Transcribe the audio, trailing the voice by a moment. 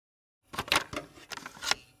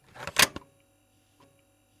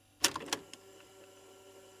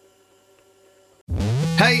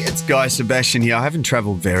Hey, it's Guy Sebastian here. I haven't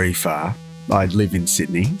travelled very far. I live in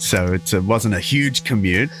Sydney, so it wasn't a huge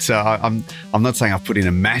commute. So I'm not saying I've put in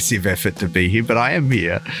a massive effort to be here, but I am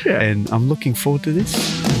here, and I'm looking forward to this.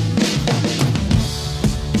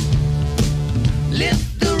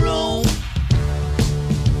 Lift the room,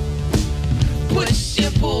 push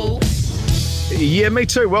and pull. Yeah, me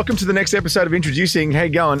too. Welcome to the next episode of Introducing. How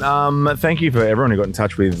you going? Thank you for everyone who got in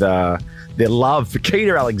touch with their love for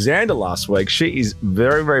Keita Alexander last week. She is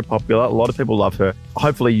very, very popular. A lot of people love her.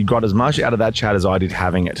 Hopefully you got as much out of that chat as I did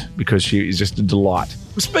having it, because she is just a delight.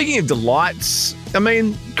 Speaking of delights, I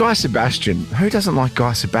mean, Guy Sebastian. Who doesn't like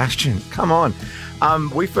Guy Sebastian? Come on.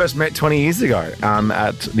 We first met 20 years ago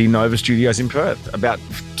at the Nova Studios in Perth, about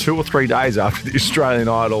 2 or 3 days after the Australian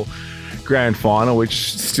Idol Grand Final,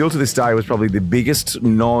 which still to this day was probably the biggest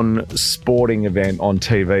non-sporting event on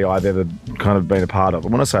TV I've ever kind of been a part of.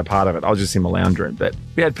 And when I say a part of it, I was just in my lounge room, but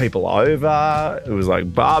we had people over. It was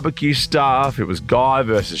like barbecue stuff. It was Guy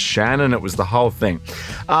versus Shannon. It was the whole thing.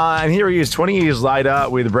 And here he is 20 years later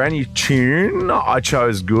with a brand new tune, I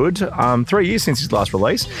Chose Good, 3 years since his last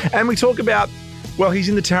release. And we talk about, well, he's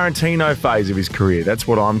in the Tarantino phase of his career. That's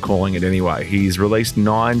what I'm calling it anyway. He's released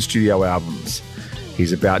 9 studio albums.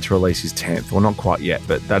 He's about to release his 10th. Well, not quite yet,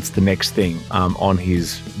 but that's the next thing on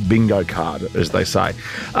his bingo card, as they say.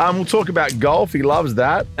 We'll talk about golf. He loves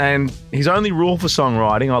that. And his only rule for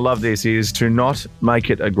songwriting, I love this, is to not make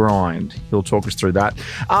it a grind. He'll talk us through that.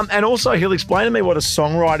 And also, he'll explain to me what a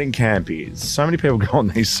songwriting camp is. So many people go on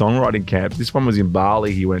these songwriting camps. This one was in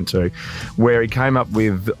Bali he went to, where he came up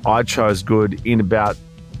with I Chose Good in about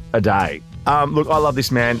a day. Look, I love this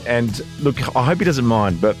man. And look, I hope he doesn't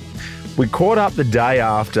mind, but we caught up the day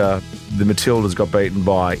after the Matildas got beaten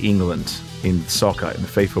by England in soccer, in the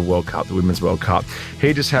FIFA World Cup, the Women's World Cup.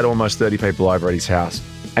 He just had almost 30 people over at his house,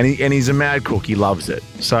 and he's a mad cook. He loves it.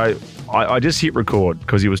 So I just hit record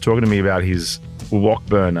because he was talking to me about his wok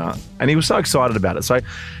burner, and he was so excited about it. So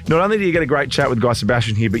not only do you get a great chat with Guy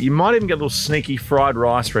Sebastian here, but you might even get a little sneaky fried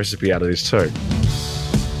rice recipe out of this too.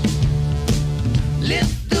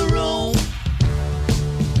 Lift the room,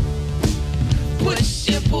 push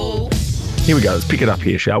and pull. Here we go. Let's pick it up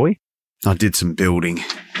here, shall we? I did some building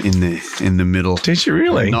in the middle. Did you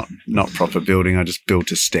really? Not proper building. I just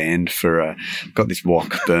built a stand for got this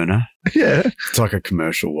wok burner. Yeah. It's like a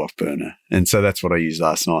commercial wok burner. And so that's what I used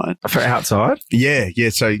last night. For outside? Yeah.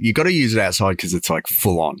 So you got to use it outside because it's like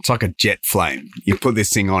full on. It's like a jet flame. You put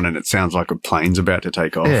this thing on and it sounds like a plane's about to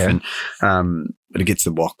take off. Yeah. And but it gets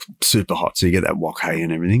the wok super hot. So you get that wok hay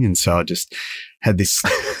and everything. And so I just had this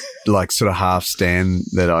like sort of half stand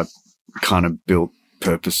that I kind of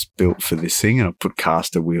purpose built for this thing, and I put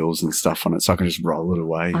caster wheels and stuff on it so I can just roll it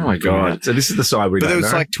away. Oh my God. So this is the side we don't know. But there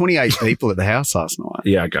was like 28 people at the house last night.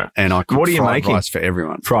 Yeah, okay. And I cooked what are you fried making? rice for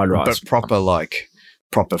everyone. Fried rice. But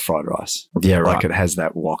proper fried rice. Yeah, right. Like it has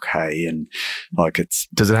that wok hay and like it's...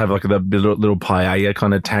 Does it have like the little paella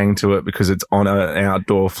kind of tang to it because it's on an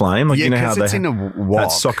outdoor flame? Like, yeah, you know how it's in a wok.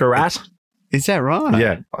 That soccer at? Is that right?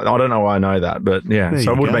 Yeah. I don't know why I know that, but yeah. There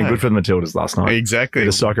so it would have been go. good for the Matildas last night. Exactly.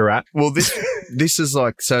 The soccer at. Well, this is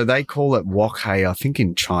like, so they call it wok hay. I think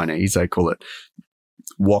in Chinese they call it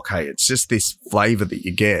wok hay. It's just this flavor that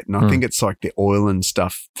you get. And I think it's like the oil and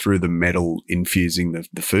stuff through the metal infusing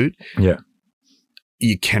the food. Yeah.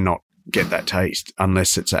 You cannot get that taste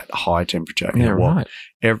unless it's at high temperature. Yeah, right.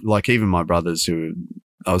 Like even my brothers who,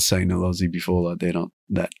 I was saying to Lozzie before, like they're not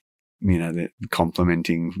that, you know, they're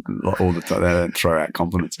complimenting all the time. They don't throw out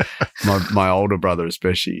compliments. My older brother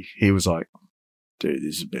especially, he was like, dude,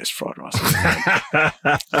 this is the best fried rice I've ever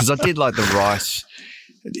had. Because I did like the rice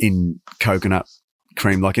in coconut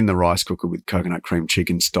cream, like in the rice cooker with coconut cream,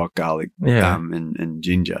 chicken stock, garlic, and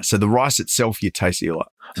ginger. So the rice itself, you taste it, you're like,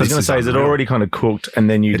 so I was going to say, is it already kind of cooked and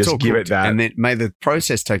then you just give it that? And then the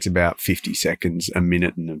process takes about 50 seconds, a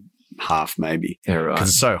minute and a half maybe. Yeah, right. Because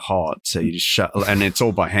it's so hot. So you just shut, and it's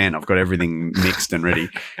all by hand. I've got everything mixed and ready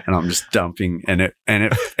and I'm just dumping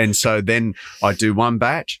and so then I do one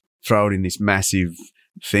batch, throw it in this massive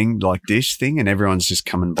thing, like dish thing, and everyone's just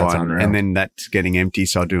coming by and then that's getting empty.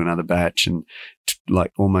 So I do another batch and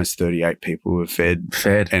like almost 38 people were fed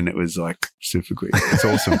and it was like super quick. It's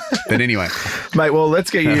awesome. But anyway, mate, well, let's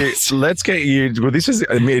get you, well, this is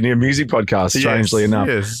a music podcast, strangely enough.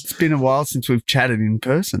 Yes. It's been a while since we've chatted in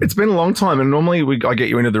person. It's been a long time, and normally I get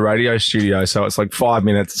you into the radio studio, so it's like 5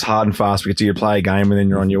 minutes, it's hard and fast, we get to you play a game and then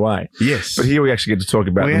you're on your way. Yes. But here we actually get to talk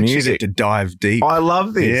about the music. We actually get to dive deep. I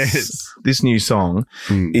love this. Yes. This new song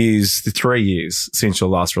is the 3 years since your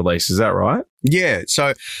last release, is that right? Yeah,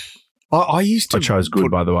 so I used to... I Chose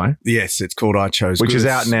Good, by the way. Yes, it's called I Chose Good. Which is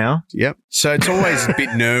out now. Yep. So it's always a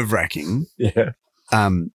bit nerve-wracking. Yeah.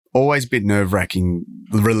 always a bit nerve-wracking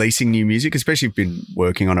releasing new music, especially if you've been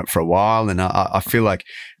working on it for a while. And I feel like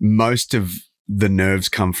most of the nerves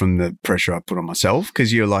come from the pressure I put on myself,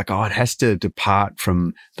 because you're like, oh, it has to depart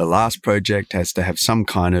from the last project, has to have some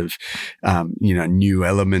kind of, new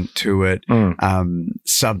element to it.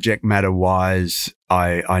 Subject matter wise,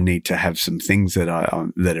 I need to have some things that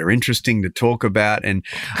are interesting to talk about. And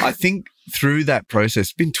I think through that process,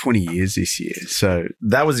 it's been 20 years this year. So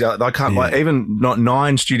that was, I can't, like, even not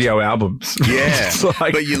 9 studio albums. Yeah. It's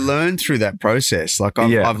like, but you learn through that process. Like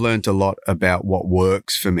I've learned a lot about what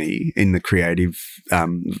works for me in the creative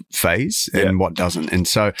phase and what doesn't. And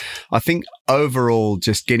so I think overall,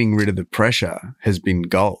 just getting rid of the pressure has been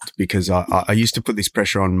gold, because I used to put this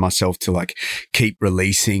pressure on myself to like keep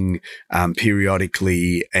releasing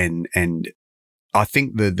periodically, and I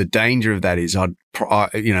think the danger of that is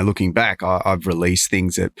looking back, I've released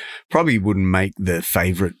things that probably wouldn't make the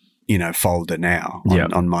favorite, folder now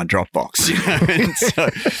on my Dropbox. And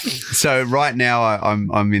so right now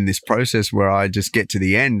I'm in this process where I just get to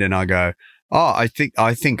the end and I go, oh, I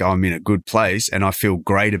think I'm in a good place and I feel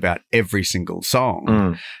great about every single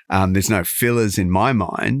song. There's no fillers in my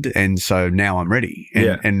mind. And so now I'm ready.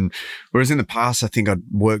 And whereas in the past, I think I'd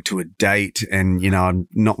work to a date and, I'm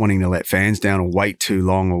not wanting to let fans down or wait too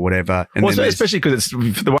long or whatever. And well, especially because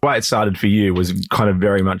the way it started for you was kind of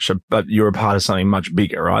very much, but you were a part of something much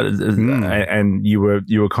bigger, right? And you were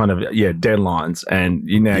kind of, deadlines, and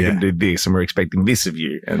you're now going to do this and we're expecting this of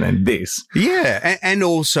you and then this. Yeah. And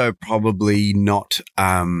also probably not,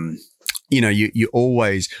 you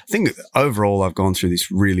always, I think overall I've gone through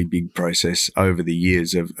this really big process over the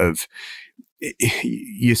years of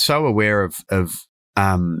you're so aware of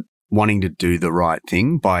wanting to do the right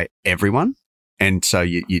thing by everyone. And so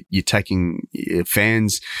you're taking your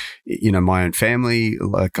fans, my own family,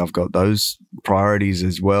 like I've got those priorities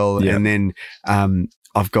as well. Yeah. And then,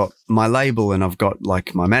 I've got my label and I've got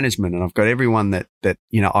like my management and I've got everyone that I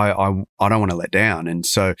don't want to let down. And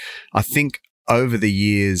so I think over the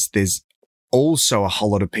years, there's also a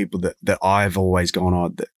whole lot of people that I've always gone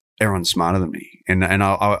on that everyone's smarter than me. And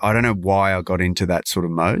I don't know why I got into that sort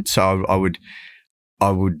of mode. So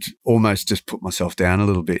I would almost just put myself down a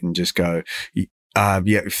little bit and just go,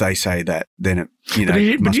 if they say that, then it,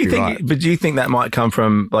 must be right. But do you think that might come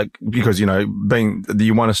from, like, because, being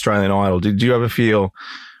you won Australian Idol, did you ever feel,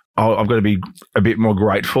 oh, I've got to be a bit more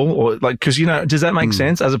grateful, or like, because, does that make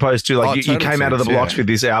sense? As opposed to like, you came out of the blocks with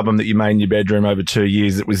this album that you made in your bedroom over 2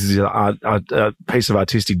 years. It was a piece of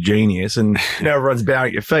artistic genius, and now everyone's bowing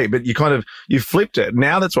at your feet, but you flipped it.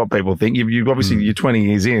 Now that's what people think. You've obviously, you're 20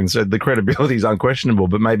 years in, so the credibility is unquestionable,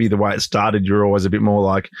 but maybe the way it started, you're always a bit more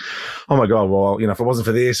like, oh my God, well, if it wasn't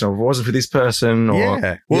for this, or if it wasn't for this person,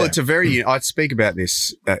 or. Well, it's a very, I'd speak about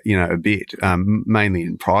this, a bit, mainly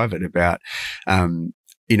in private about,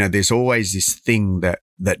 there's always this thing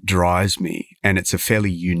that drives me, and it's a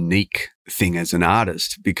fairly unique thing as an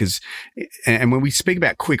artist, because, and when we speak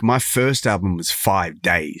about quick, my first album was 5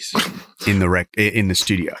 days in the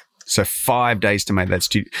studio. So 5 days to make that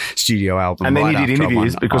studio album. And then you did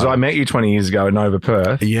interviews, because I met you 20 years ago in Nova,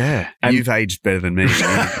 Perth. Yeah. And you've aged better than me.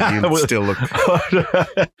 You still look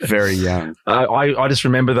very young. I just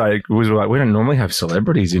remember though, it was like, we don't normally have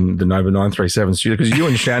celebrities in the Nova 937 studio, because you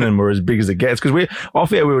and Shannon were as big as it gets. Because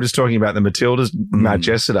off air, we were just talking about the Matildas match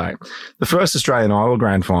yesterday. The first Australian Idol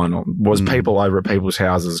grand final was people over at people's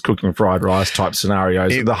houses cooking fried rice type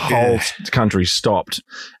scenarios. The whole country stopped.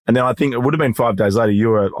 And then I think it would have been 5 days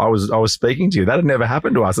later, I was speaking to you. That had never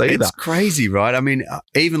happened to us either. It's crazy, right? I mean,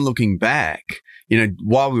 even looking back,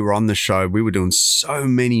 while we were on the show, we were doing so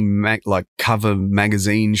many cover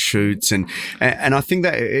magazine shoots, and I think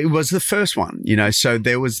that it was the first one, so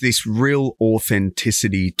there was this real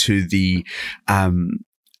authenticity to the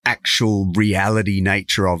actual reality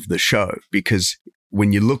nature of the show, because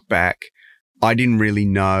when you look back, I didn't really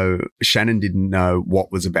know, Shannon didn't know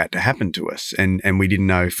what was about to happen to us. And we didn't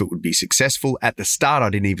know if it would be successful. At the start,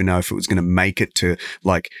 I didn't even know if it was going to make it to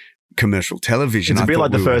like commercial television. It's a bit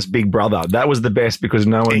like the first Big Brother. That was the best, because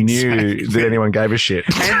no one knew that anyone gave a shit.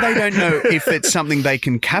 And they don't know if it's something they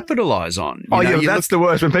can capitalize on. That's the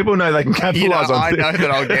worst. When people know they can capitalize on I know that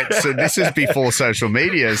I'll get, so this is before social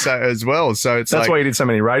media as well. So that's why you did so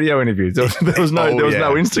many radio interviews. There was no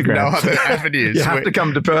Instagram. No other avenues. You have to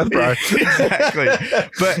come to Perth, bro. Exactly.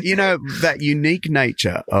 But that unique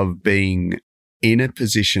nature of being in a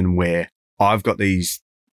position where I've got these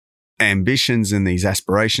ambitions and these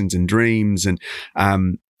aspirations and dreams, and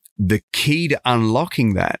the key to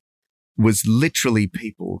unlocking that was literally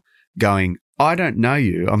people going, I don't know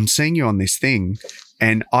you, I'm seeing you on this thing,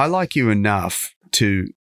 and I like you enough to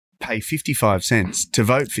pay 55 cents to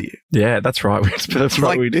vote for you. Yeah, that's right. That's right.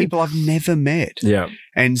 Like We did. people I've never met. Yeah.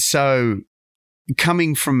 And so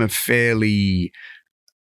coming from a fairly,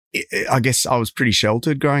 I guess I was pretty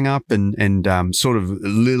sheltered growing up and sort of a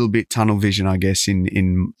little bit tunnel vision, I guess,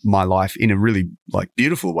 in my life in a really like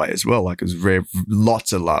beautiful way as well. Like it was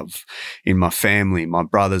lots of love in my family, my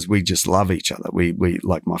brothers. We just love each other. We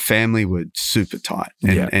like my family were super tight.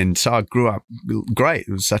 And so I grew up great.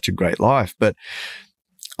 It was such a great life. But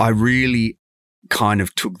I really kind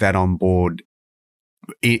of took that on board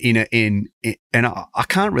and I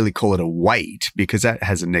can't really call it a weight because that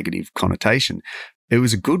has a negative connotation. It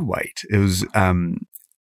was a good weight. It was,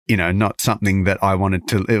 not something that I wanted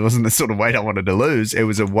to, it wasn't the sort of weight I wanted to lose. It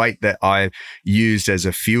was a weight that I used as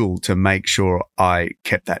a fuel to make sure I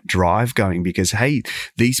kept that drive going because, hey,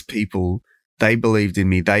 these people, they believed in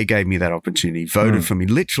me. They gave me that opportunity, voted for me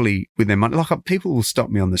literally with their money. Like people will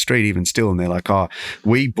stop me on the street even still and they're like, oh,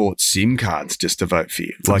 we bought SIM cards just to vote for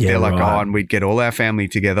you. Like they're like, oh, and we'd get all our family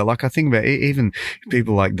together. Like I think about even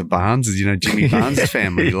people like the Barneses, Jimmy Barnes'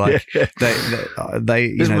 family. Like they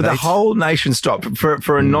the whole nation stopped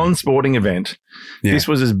for a non-sporting event. Yeah. This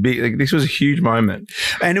was as big. This was a huge moment.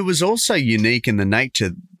 And it was also unique in the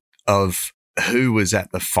nature of who was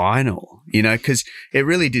at the final, because it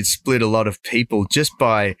really did split a lot of people just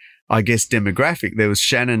by, I guess, demographic. There was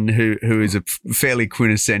Shannon, who is a fairly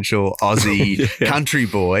quintessential Aussie country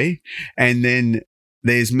boy. And then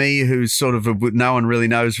there's me, who's sort of no one really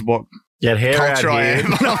knows what hair culture out I here.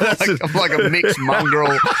 am. I'm like a mixed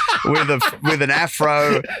mongrel with an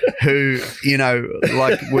afro who,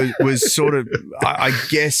 was sort of, I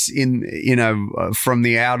guess from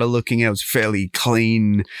the outer looking out, it was fairly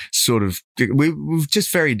clean sort of, we're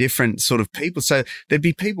just very different sort of people. So there'd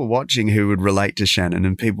be people watching who would relate to Shannon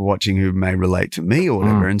and people watching who may relate to me or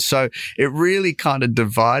whatever. And so it really kind of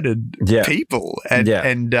divided people. And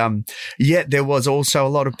yet there was also a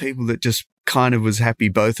lot of people that just kind of was happy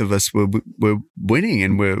both of us were winning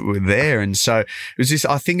and we're there. And so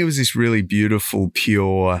I think it was this really beautiful,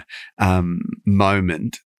 pure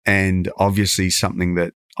moment, and obviously something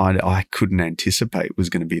that I couldn't anticipate was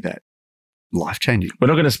going to be that life-changing. We're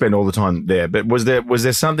not going to spend all the time there, but was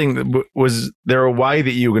there something was there a way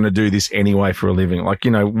that you were going to do this anyway for a living? Like,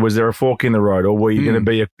 was there a fork in the road, or were you going to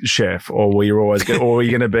be a chef, or were you always or were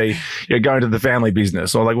you going to be going to the family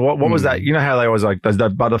business, or like what was that? You know how they always like there's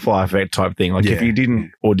that butterfly effect type thing. Like if you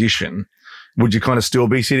didn't audition, would you kind of still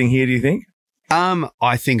be sitting here, do you think?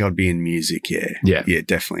 I think I'd be in music. Yeah,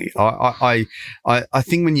 definitely. I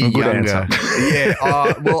think when you're younger,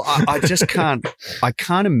 I just can't. I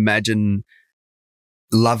can't imagine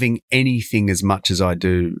loving anything as much as I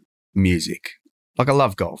do music. Like I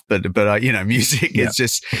love golf, but music is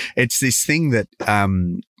just, it's this thing that,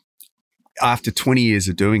 after 20 years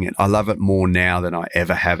of doing it, I love it more now than I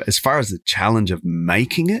ever have. As far as the challenge of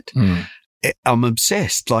making it, I'm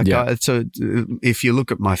obsessed. Like, so if you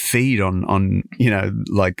look at my feed on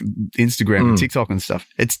like Instagram and TikTok and stuff,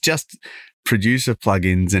 it's just producer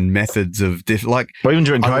plugins and methods of well, even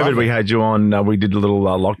during COVID, we had you on. We did a little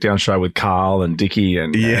lockdown show with Carl and Dickie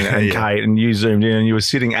and Kate, and you zoomed in and you were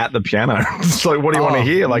sitting at the piano. It's like, what do you want to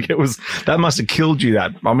hear? Like that must have killed you.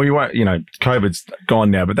 That I mean, you won't, COVID's gone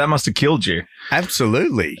now, but that must have killed you.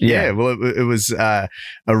 Absolutely, yeah. Well, it was a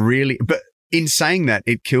really, but in saying that,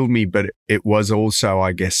 it killed me, but it was also,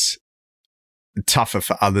 I guess, tougher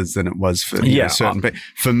for others than it was for certain. But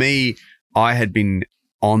for me, I had been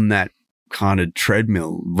on that kind of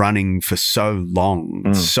treadmill running for so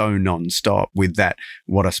long, so nonstop with that,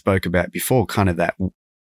 what I spoke about before, kind of that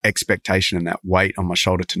expectation and that weight on my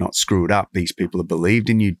shoulder to not screw it up. These people have believed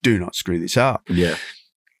in you. Do not screw this up. Yeah.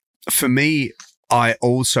 For me, I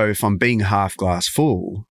also, if I'm being half glass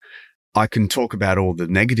full, I can talk about all the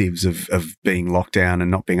negatives of being locked down and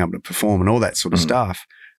not being able to perform and all that sort of stuff.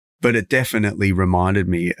 But it definitely reminded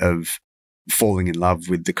me of falling in love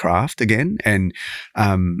with the craft again and,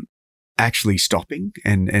 actually stopping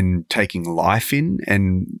and taking life in.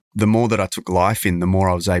 And the more that I took life in, the more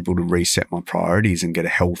I was able to reset my priorities and get a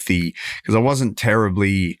healthy, because I wasn't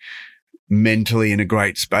terribly mentally in a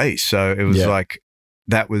great space. So it was like,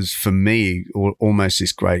 that was for me almost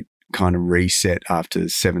this great kind of reset after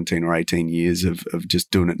 17 or 18 years of just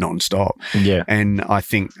doing it nonstop. Yeah. And I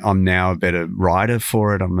think I'm now a better writer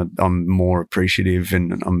for it. I'm more appreciative,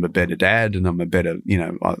 and I'm a better dad, and I'm a better,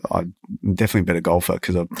 I'm definitely a better golfer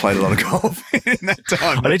because I've played a lot of golf in that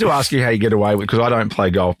time. I need to ask you how you get away with, because I don't play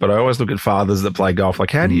golf, but I always look at fathers that play golf.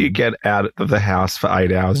 Like, how do you get out of the house for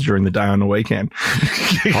 8 hours during the day on the weekend?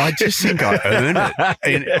 I just think I earn it.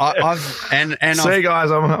 And guys,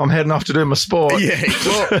 I'm heading off to do my sport. Yeah.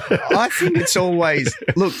 Well, I think it's always,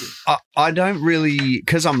 look, I don't really,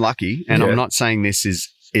 because I'm lucky, and I'm not saying this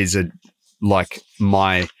is a like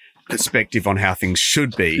my perspective on how things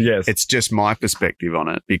should be. Yes. It's just my perspective on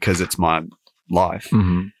it because it's my life.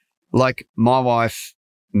 Mm-hmm. Like my wife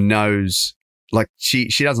knows, like she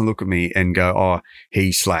doesn't look at me and go, oh,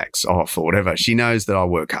 he slacks off or whatever. She knows that I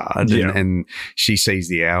work hard and she sees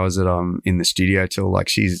the hours that I'm in the studio till like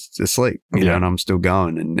she's asleep, you know, and I'm still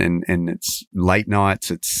going and it's late nights.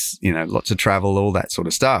 It's, you know, lots of travel, all that sort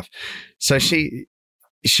of stuff. So she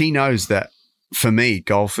knows that for me,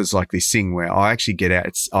 golf is like this thing where I actually get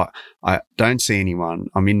out. I don't see anyone.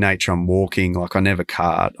 I'm in nature. I'm walking. Like I never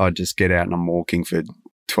cart. I just get out and I'm walking for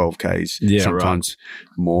 12 Ks, sometimes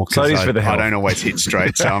more. So it is for the health. I don't always hit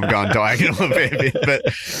straight, so I'm going diagonal a fair bit. But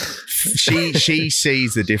she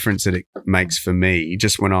sees the difference that it makes for me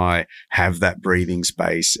just when I have that breathing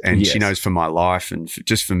space, and she knows for my life and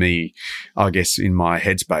just for me, I guess in my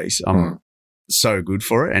headspace, I'm so good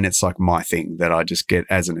for it, and it's like my thing that I just get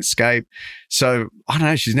as an escape. So I don't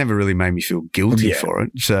know, she's never really made me feel guilty for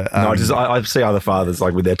it. So no, I see other fathers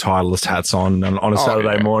like with their Titleist hats on a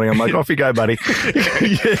Saturday morning. I'm like, off you go, buddy.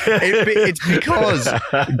 It's because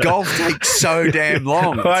golf takes so damn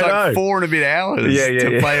long. It's like 4 and a bit hours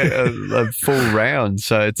to play a full round.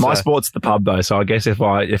 So it's my sport's at the pub though. So I guess if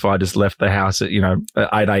I just left the house at 8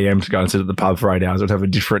 a.m. to go and sit at the pub for 8 hours, I'd have a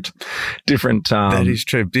different. That is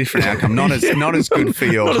true. Different outcome. Not as good for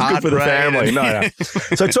your heart, good for the family. No.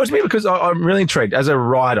 So talk to me, because I'm really intrigued. As a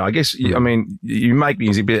writer, I guess, I mean, you make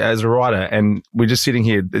music, but as a writer, and we're just sitting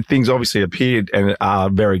here, things obviously appeared and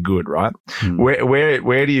are very good, right?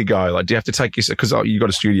 Where do you go? Like, do you have to take your, because you've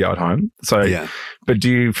got a studio at home. So, but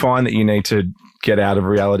do you find that you need to get out of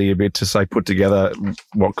reality a bit to say put together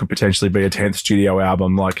what could potentially be a 10th studio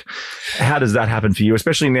album? Like, how does that happen for you?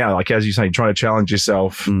 Especially now, like, as you say, trying to challenge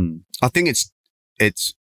yourself. I think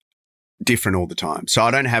it's different all the time. So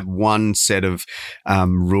I don't have one set of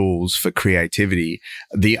rules for creativity.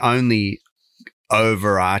 The only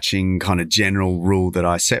overarching kind of general rule that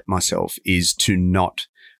I set myself is to not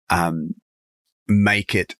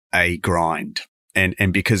make it a grind.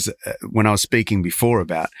 And because when I was speaking before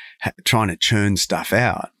about trying to churn stuff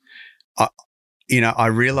out, I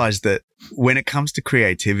realized that when it comes to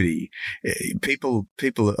creativity, people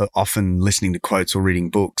are often listening to quotes or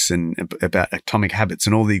reading books and about atomic habits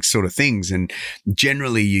and all these sort of things. And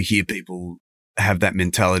generally you hear people have that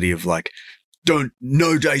mentality of like,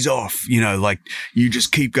 no days off, like you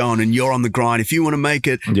just keep going and you're on the grind. If you want to make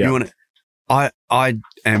it, you want to, I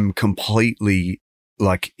am completely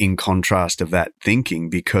like in contrast of that thinking,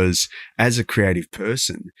 because as a creative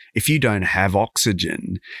person, if you don't have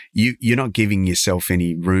oxygen, you're not giving yourself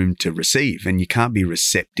any room to receive, and you can't be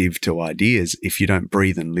receptive to ideas if you don't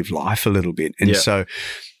breathe and live life a little bit. And so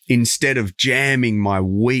instead of jamming my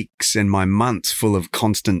weeks and my months full of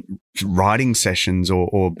constant writing sessions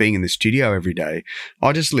or being in the studio every day,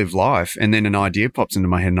 I just live life. And then an idea pops into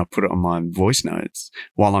my head and I put it on my voice notes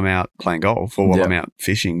while I'm out playing golf or while I'm out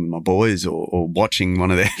fishing with my boys or watching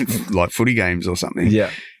one of their like footy games or something. Yeah.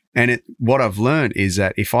 And what I've learned is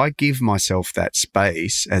that if I give myself that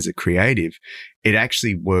space as a creative, it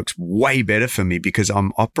actually works way better for me because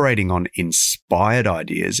I'm operating on inspired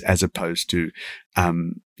ideas as opposed to,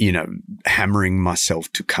 hammering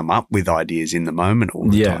myself to come up with ideas in the moment all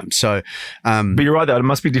the time. So, but you're right though. It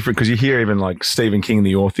must be different because you hear even like Stephen King,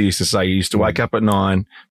 the author, used to say he used to wake up at 9,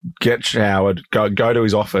 get showered, go to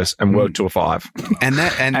his office and work till 5. And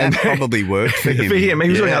that probably worked for him. For him. He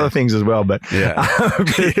was doing other things as well, but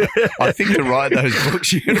I think to write those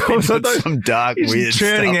books, you're going to put some dark, weird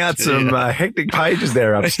churning stuff out some hectic pages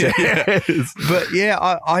there upstairs. But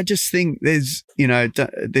I just think there's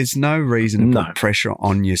no reason to put pressure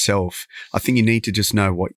on yourself. I think you need to just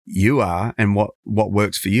know what you are and what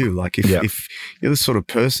works for you. Like if you're the sort of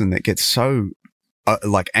person that gets so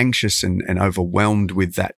like anxious and overwhelmed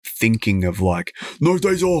with that thinking of like, no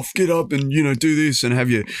days off, get up and, do this and have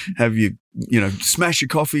you, smash your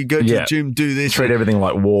coffee, go to the gym, do this. Treat everything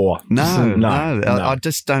like war. No. I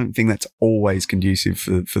just don't think that's always conducive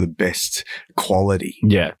for the best quality.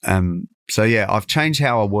 Yeah. So I've changed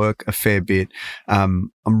how I work a fair bit.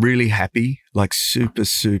 I'm really happy, like super,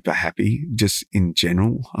 super happy just in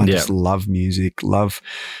general. I just love music, love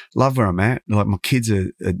where I'm at. Like my kids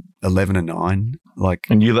are 11 and 9.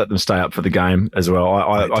 And you let them stay up for the game as well.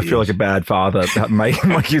 I feel like a bad father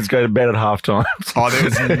making my kids go to bed at halftime. Oh, there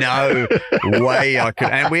was no way I could.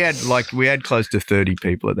 And we had close to 30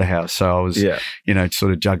 people at the house. So I was,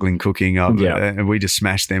 sort of juggling cooking up and we just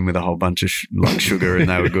smashed them with a whole bunch of sugar and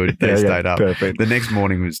they were good. They stayed up. Perfect. The next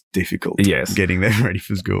morning was difficult. Yes. Getting them ready for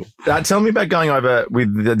was cool. Tell me about going over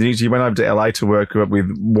with the news. You went over to LA to work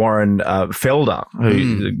with Warren Felder,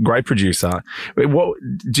 who's a great producer.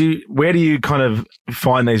 Where do you kind of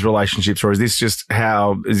find these relationships, or is this just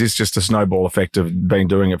a snowball effect of been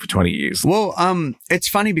doing it for 20 years? Well, it's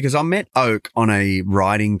funny because I met Oak on a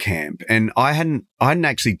writing camp, and I hadn't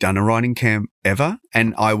actually done a writing camp ever,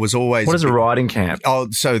 and I was always... What is a writing camp? Oh,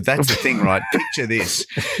 so that's the thing, right? Picture this.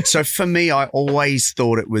 So for me, I always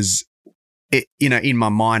thought it was, in my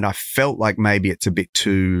mind, I felt like maybe it's a bit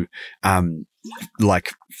too,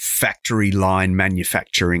 like factory line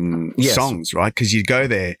manufacturing songs, right? Because you go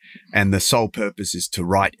there and the sole purpose is to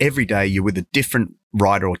write every day. You're with a different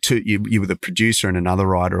writer or two. You're with a producer and another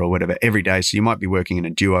writer or whatever every day. So you might be working in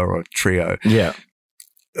a duo or a trio. Yeah.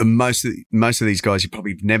 Most of these guys you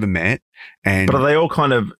probably never met, but are they all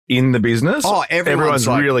kind of in the business? Oh, everyone's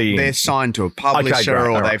like, really they're signed to a publisher,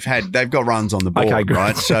 or they've got runs on the board,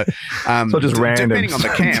 right? So, so just random. Depending on the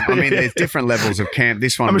camp. I mean, there's different levels of camp.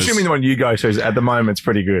 This one, I'm assuming the one you go to is at the moment it's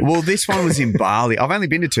pretty good. Well, this one was in Bali. I've only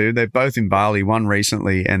been to two. They're both in Bali. One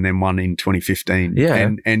recently, and then one in 2015. Yeah,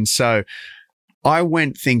 and so I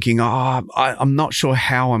went thinking, I'm not sure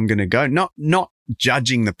how I'm going to go. Not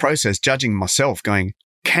judging the process, judging myself, going,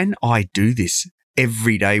 can I do this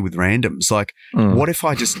every day with randoms? Like, what if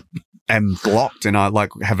I just am blocked and I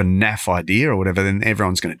like have a naff idea or whatever? Then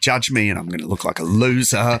everyone's going to judge me and I'm going to look like a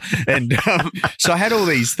loser. And so I had all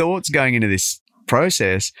these thoughts going into this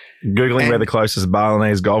process. Googling where the closest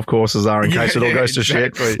Balinese golf courses are in case it all goes to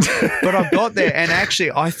shit. But I got there, and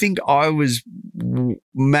actually I think I was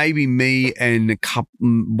maybe me and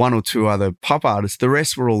one or two other pop artists. The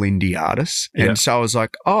rest were all indie artists. And so I was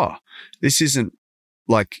like, this isn't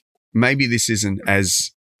like, maybe this isn't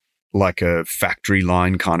as like a factory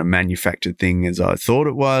line kind of manufactured thing as I thought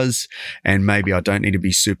it was. And maybe I don't need to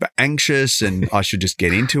be super anxious and I should just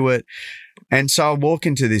get into it. And so I walk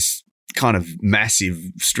into this kind of massive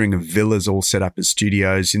string of villas all set up as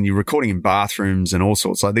studios, and you're recording in bathrooms and all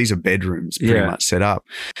sorts. Like, these are bedrooms pretty much set up.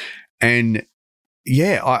 And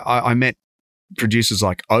I met producers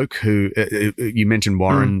like Oak, who you mentioned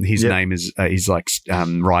Warren. His name is,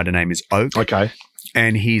 writer name is Oak. Okay.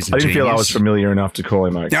 And he's a I didn't genius. feel I was familiar enough to call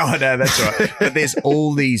him Oak. No, that's right. But there's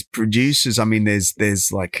all these producers. I mean,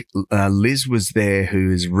 there's like Liz was there,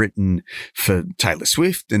 who has written for Taylor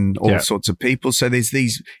Swift and all sorts of people. So there's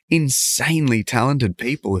these insanely talented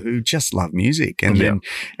people who just love music. And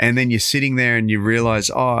then you're sitting there and you realize,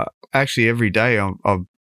 actually every day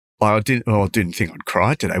I didn't think I'd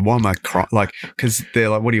cry today. Why am I crying? Like, because they're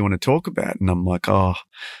like, what do you want to talk about? And I'm like,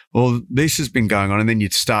 well, this has been going on. And then you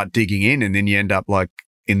start digging in, and then you end up like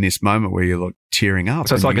in this moment where you're like tearing up.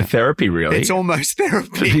 So it's like a therapy, really. It's almost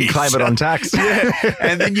therapy. You claim it on tax.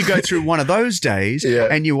 And then you go through one of those days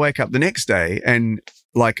and you wake up the next day, and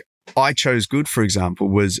like, I Chose Good, for example,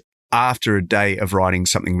 was after a day of writing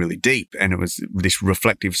something really deep, and it was this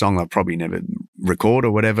reflective song I'll probably never record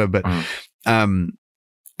or whatever. But,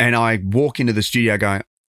 and I walk into the studio going,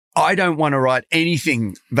 I don't want to write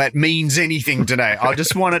anything that means anything today. I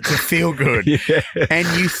just want it to feel good. And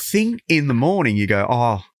you think in the morning, you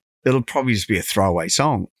go, it'll probably just be a throwaway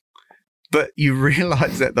song. But you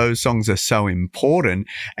realize that those songs are so important.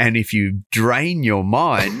 And if you drain your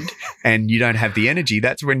mind and you don't have the energy,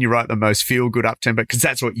 that's when you write the most feel-good up-tempo, because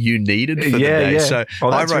that's what you needed for the day. So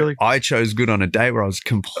I Chose Good on a day where I was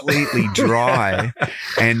completely dry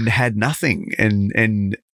and had nothing,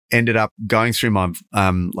 and ended up going through my,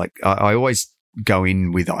 I always go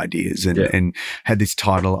in with ideas and had this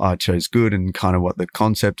title, I Chose Good, and kind of what the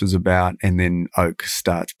concept was about. And then Oak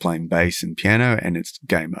starts playing bass and piano, and it's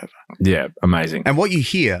game over. Yeah. Amazing. And what you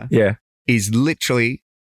hear is literally,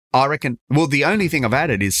 I reckon, well, the only thing I've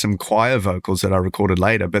added is some choir vocals that I recorded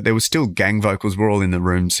later, but there was still gang vocals. We're all in the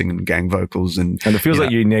room singing gang vocals. And it feels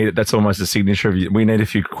like you need it. That's almost a signature of you. We need a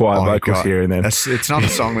few choir vocals here and then. It's not a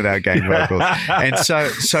song without gang vocals. And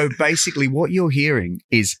so basically what you're hearing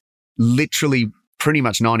is literally pretty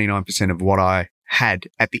much 99% of what I had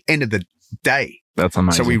at the end of the day. That's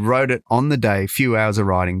amazing. So we wrote it on the day, few hours of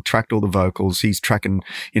writing, tracked all the vocals. He's tracking,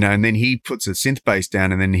 and then he puts a synth bass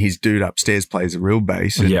down, and then his dude upstairs plays a real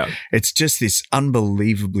bass. And it's just this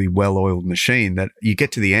unbelievably well-oiled machine that you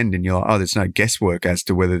get to the end and you're like, there's no guesswork as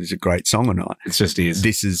to whether it's a great song or not. It just is.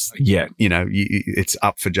 This is, it's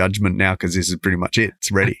up for judgment now, because this is pretty much it.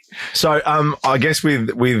 It's ready. So I guess with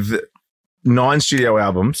 9 studio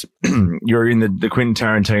albums. You're in the Quentin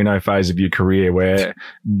Tarantino phase of your career where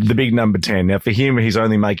the big number 10. Now, for him, he's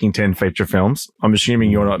only making 10 feature films. I'm assuming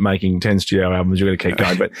you're not making 10 studio albums. You're going to keep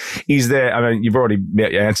going. But is there, I mean, you've already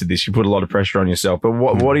answered this. You put a lot of pressure on yourself. But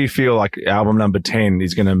what do you feel like album number 10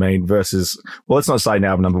 is going to mean versus, well, let's not say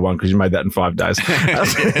album number 1 because you made that in 5 days.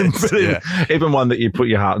 But even one that you put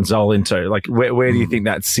your heart and soul into, like where do you think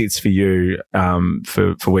that sits for you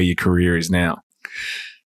for where your career is now?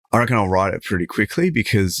 I reckon I'll write it pretty quickly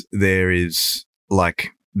because there was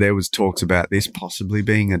talks about this possibly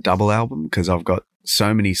being a double album because I've got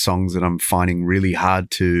so many songs that I'm finding really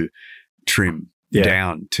hard to trim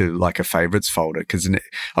down to like a favorites folder because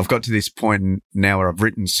I've got to this point now where I've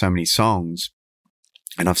written so many songs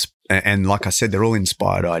and like I said, they're all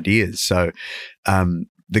inspired ideas. So,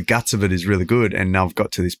 the guts of it is really good. And now I've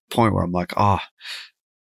got to this point where I'm like, I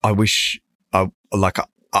wish I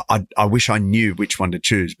knew which one to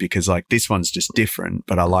choose because like this one's just different,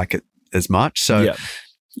 but I like it as much. So,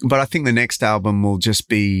 but I think the next album will just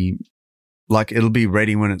be like, it'll be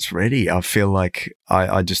ready when it's ready. I feel like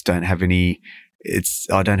I just don't have any,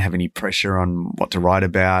 I don't have any pressure on what to write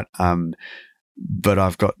about. But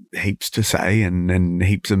I've got heaps to say and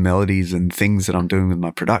heaps of melodies and things that I'm doing with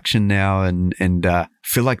my production now and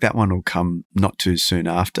feel like that one will come not too soon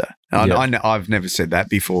after. I've never said that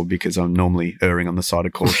before because I'm normally erring on the side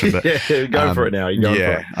of caution. But go for it now. You're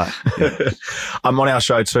going for it. I'm on our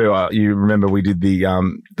show too. You remember we did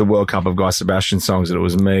the World Cup of Guy Sebastian songs and it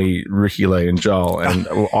was me, Ricky Lee and Joel and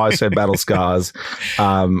I said Battle Scars.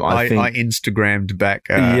 I Instagrammed back.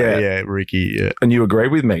 Ricky. Yeah. And you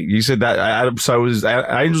agreed with me. You said that. So it was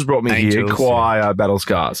Angels Brought Me Here, Choir, Battle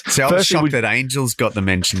Scars. So I was shocked that Angels got the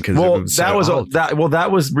mention because that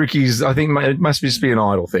was Ricky's. I think it must just be an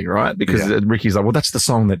Idol thing, right? Because Ricky's like, well, that's the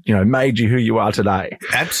song that made you who you are today.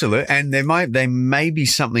 Absolutely, and there may be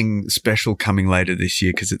something special coming later this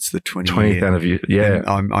year because it's the 20th anniversary. Yeah,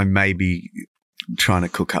 and I may be trying to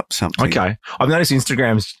cook up something. Okay. I've noticed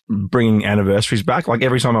Instagram's bringing anniversaries back. Like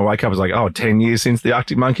every time I wake up, it's like, 10 years since the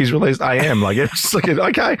Arctic Monkeys released AM. Like it's just like,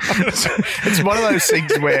 okay. It's one of those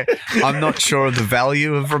things where I'm not sure of the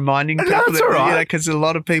value of reminding people. That's all right. Because a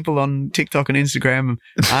lot of people on TikTok and Instagram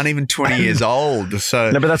aren't even 20 years old. So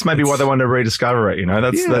no, but that's maybe why they want to rediscover it.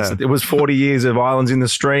 It was 40 years of Islands in the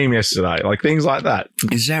Stream yesterday. Like things like that.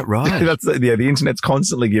 Is that right? The internet's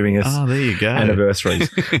constantly giving us there you go. Anniversaries.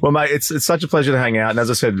 Well, mate, it's such a pleasure to hang out. And as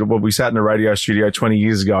I said, we sat in a radio studio 20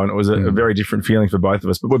 years ago and it was a very different feeling for both of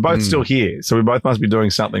us. But we're both still here. So we both must be doing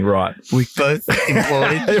something right. We're both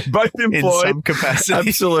employed. In some capacity.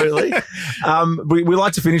 Absolutely. We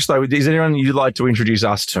like to finish though. Is there anyone you'd like to introduce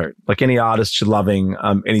us to? Like any artist you're loving,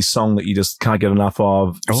 any song that you just can't get enough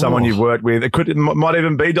of, someone you've worked with. It might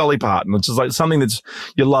even be Dolly Parton. It's just like something that's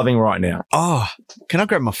you're loving right now. Can I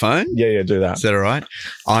grab my phone? Yeah, do that. Is that all right?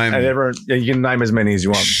 And everyone, you can name as many as you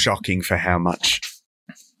want. Shocking for how much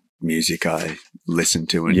music I listen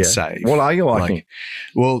to and save. What are you liking?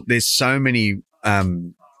 Well, there's so many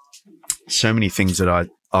things that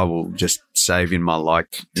I will just save in my on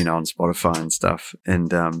Spotify and stuff.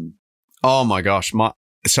 And oh my gosh,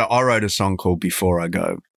 so I wrote a song called Before I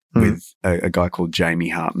Go with a guy called Jamie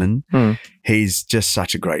Hartman. He's just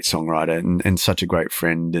such a great songwriter and such a great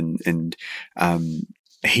friend and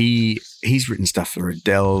he's written stuff for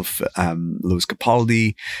Adele, for Lewis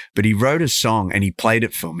Capaldi, but he wrote a song and he played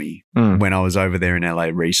it for me when I was over there in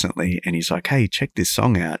LA recently. And he's like, hey, check this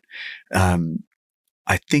song out.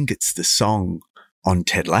 I think it's the song on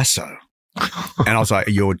Ted Lasso. And I was like,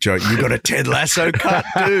 you're joking. You got a Ted Lasso cut,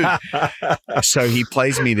 dude. So he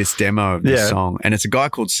plays me this demo of this song. And it's a guy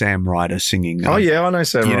called Sam Ryder singing. I know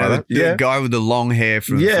Sam Ryder. The guy with the long hair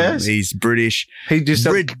from he's British. He just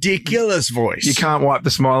ridiculous voice. You can't wipe the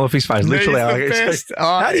smile off his face. Literally.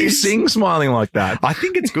 How do you sing smiling like that? I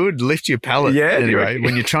think it's good. Lift your palate. Yeah. Anyway,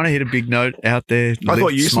 when you're trying to hit a big note out there. I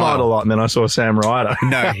thought you smiled a lot and then I saw Sam Ryder.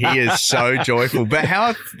 No, he is so joyful. But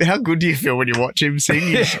how good do you feel when you watch him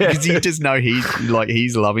sing? Because you just know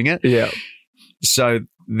he's loving it. Yeah. So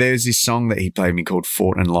there's this song that he played me called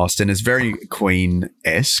Fought and Lost, and it's very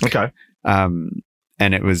Queen-esque. Okay. And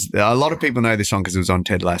it was a lot of people know this song because it was on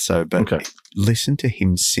Ted Lasso, but listen to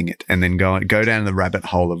him sing it and then go down the rabbit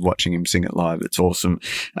hole of watching him sing it live. It's awesome.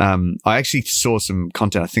 I actually saw some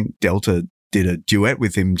content. I think Delta did a duet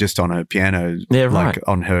with him just on her piano, like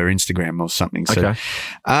on her Instagram or something. So,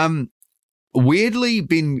 weirdly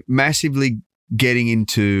been massively getting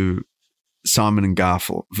into Simon and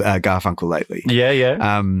Garfunkel lately.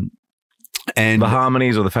 Yeah. And the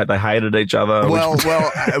harmonies or the fact they hated each other. Well,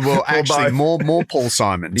 actually more Paul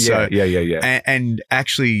Simon. Yeah. And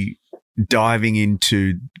actually diving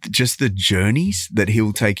into just the journeys that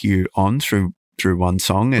he'll take you on through one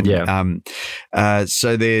song. And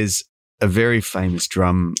so there's a very famous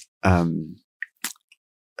drum. Hang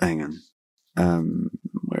on.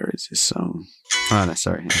 Where is this song? Oh no,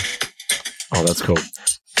 sorry. Oh, that's cool.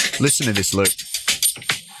 Listen to this loop.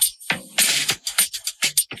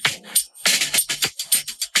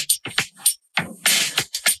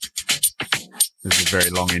 This is a very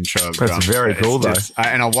long intro of That's drums. very cool, though.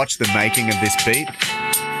 And I watched the making of this beat.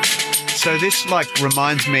 So this like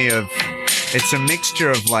reminds me of, it's a mixture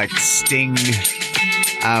of like Sting,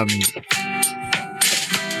 and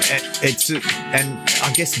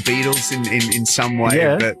I guess Beatles in some way,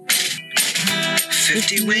 Yeah. but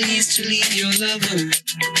 50 ways to leave your lover.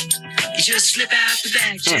 You just slip out the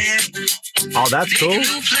back, Jack. Oh, that's cool. Make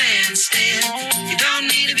a new plan, Stan. You don't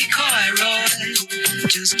need to be coy, Roy.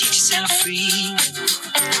 Just get yourself free.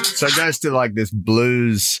 so it goes to like this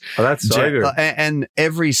blues. Oh, that's so good. And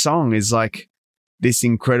every song is like this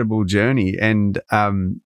incredible journey, and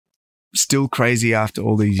still crazy after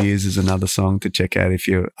all these years is another song to check out if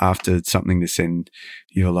you're after something to send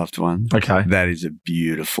your loved one. Okay. That is a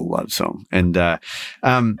beautiful love song. And I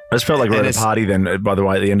just felt like we're and at a party then, by the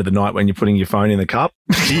way, at the end of the night when you're putting your phone in the cup.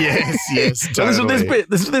 yes, totally.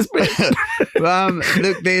 This is this bit.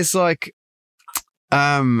 Look, there's like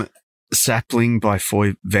Sapling by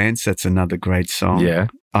Foy Vance. That's another great song. Yeah.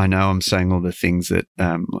 I know I'm saying all the things that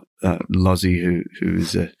Lozzie, who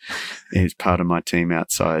is part of my team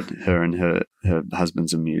outside, her and her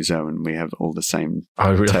husband's a muso, and we have all the same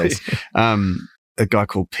taste. A guy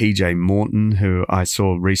called PJ Morton, who I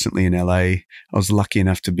saw recently in LA. I was lucky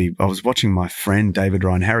enough I was watching my friend David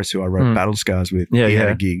Ryan Harris, who I wrote Battle Scars with. Yeah, he had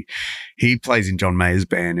yeah. a gig. He plays in John Mayer's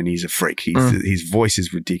band, and he's a freak. His voice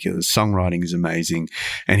is ridiculous. Songwriting is amazing.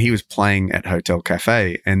 And he was playing at Hotel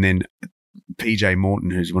Cafe, and then PJ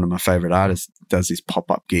Morton, who's one of my favorite artists, does this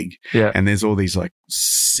pop-up gig. Yeah. And there's all these like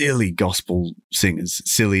silly gospel singers,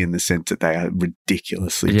 silly in the sense that they are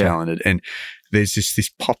ridiculously talented. And there's just this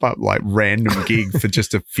pop-up like random gig for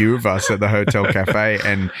just a few of us at the Hotel Cafe.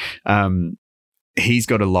 And he's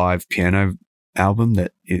got a live piano album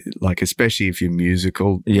that like, especially if you're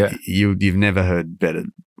musical, you've never heard better,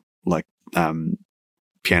 like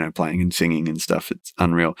piano playing and singing and stuff. It's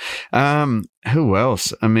unreal. Who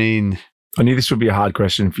else? I mean, I knew this would be a hard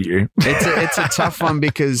question for you. It's a tough one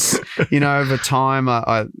because, over time,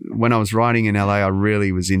 I when I was writing in LA, I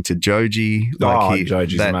really was into Joji.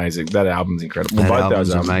 Joji's amazing. That album's incredible. Well, both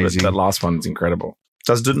those albums, amazing. That last one's incredible.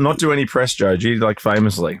 Does not do any press, Joji, like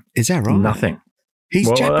famously. Is that right? Nothing. He's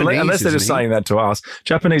Japanese, unless they're just saying that to us.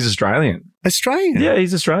 Japanese Australian. Australian? Yeah,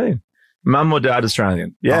 he's Australian. Mum or dad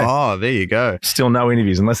Australian. Yeah. Oh, there you go. Still no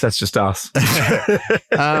interviews, unless that's just us.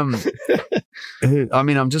 I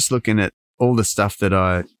mean, I'm just looking at all the stuff that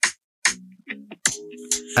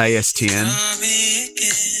ASTN.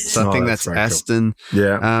 So I think that's Aston. Cool.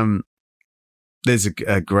 Yeah. There's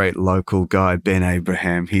a great local guy, Ben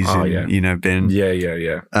Abraham. He's Ben.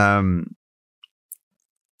 Yeah.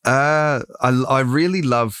 I really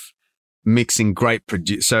love mixing great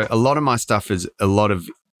So a lot of my stuff is a lot of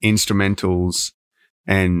instrumentals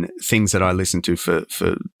and things that I listen to for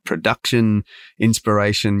production,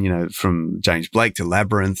 inspiration, from James Blake to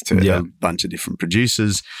Labyrinth to a bunch of different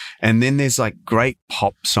producers. And then there's like great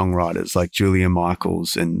pop songwriters like Julia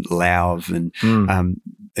Michaels and Lauv and,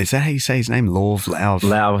 is that how you say his name? Lauv?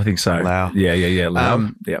 Lauv, I think so. Lauv. Yeah.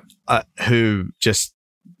 Lauv. Who just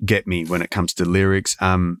get me when it comes to lyrics.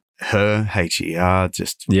 Her, H-E-R,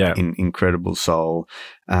 just incredible soul.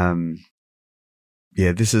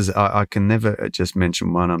 This is, I can never just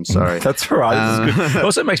mention one. I'm sorry. That's all right. This is good. It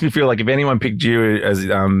also makes me feel like if anyone picked you as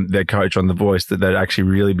their coach on The Voice, that they'd actually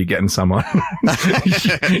really be getting someone.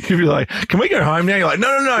 You'd be like, can we go home now? You're like,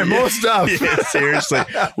 no, more stuff. Yeah, seriously.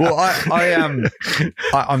 Well,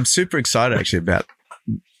 I'm super excited actually about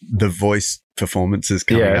The Voice performances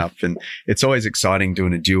coming up, and it's always exciting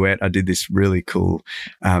doing a duet. I did this really cool,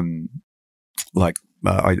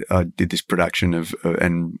 I did this production of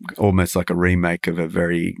and almost like a remake of a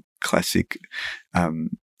very classic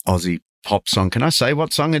Aussie pop song. Can I say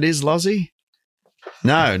what song it is, Lozzie?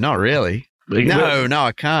 No, not really. No,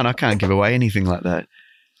 I can't. I can't give away anything like that.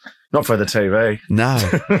 Not for the TV. No,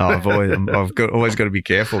 I've always got to be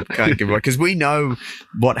careful. Can't give away because we know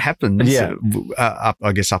what happens. Yeah, up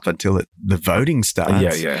until the voting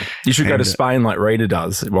starts. Yeah. You should go to Spain like Rita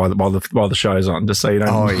does while the show's on, just so you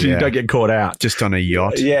don't get caught out. Just on a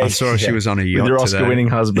yacht. Yeah, I saw she was on a yacht with your Oscar-winning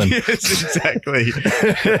husband. Yes, exactly.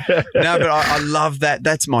 No, but I love that.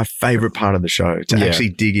 That's my favorite part of the show, to actually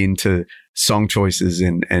dig into song choices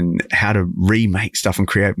and how to remake stuff and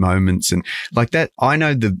create moments and like that. I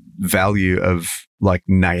know the value of like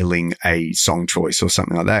nailing a song choice or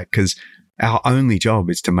something like that, because our only job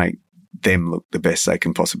is to make them look the best they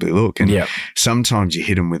can possibly look. And sometimes you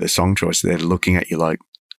hit them with a song choice, they're looking at you like,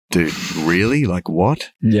 dude, really? Like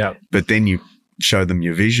what? Yeah. But then you show them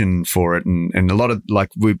your vision for it. And a lot of like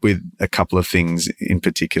with a couple of things in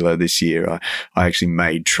particular this year, I actually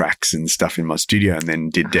made tracks and stuff in my studio and then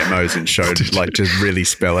did demos and showed like to really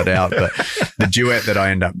spell it out. But the duet that I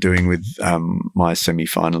end up doing with my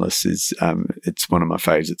semi-finalists is it's one of my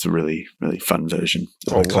faves. It's a really, really fun version.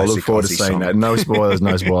 Oh, I look forward to seeing that. No spoilers,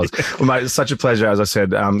 no spoilers. Well, mate, it's such a pleasure. As I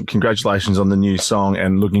said, congratulations on the new song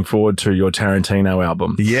and looking forward to your Tarantino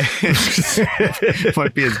album. Yeah.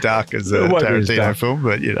 Won't be as dark as a Tarantino film,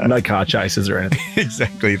 but you know. No car chases or anything.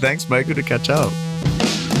 Exactly. Thanks, mate. Good to catch up.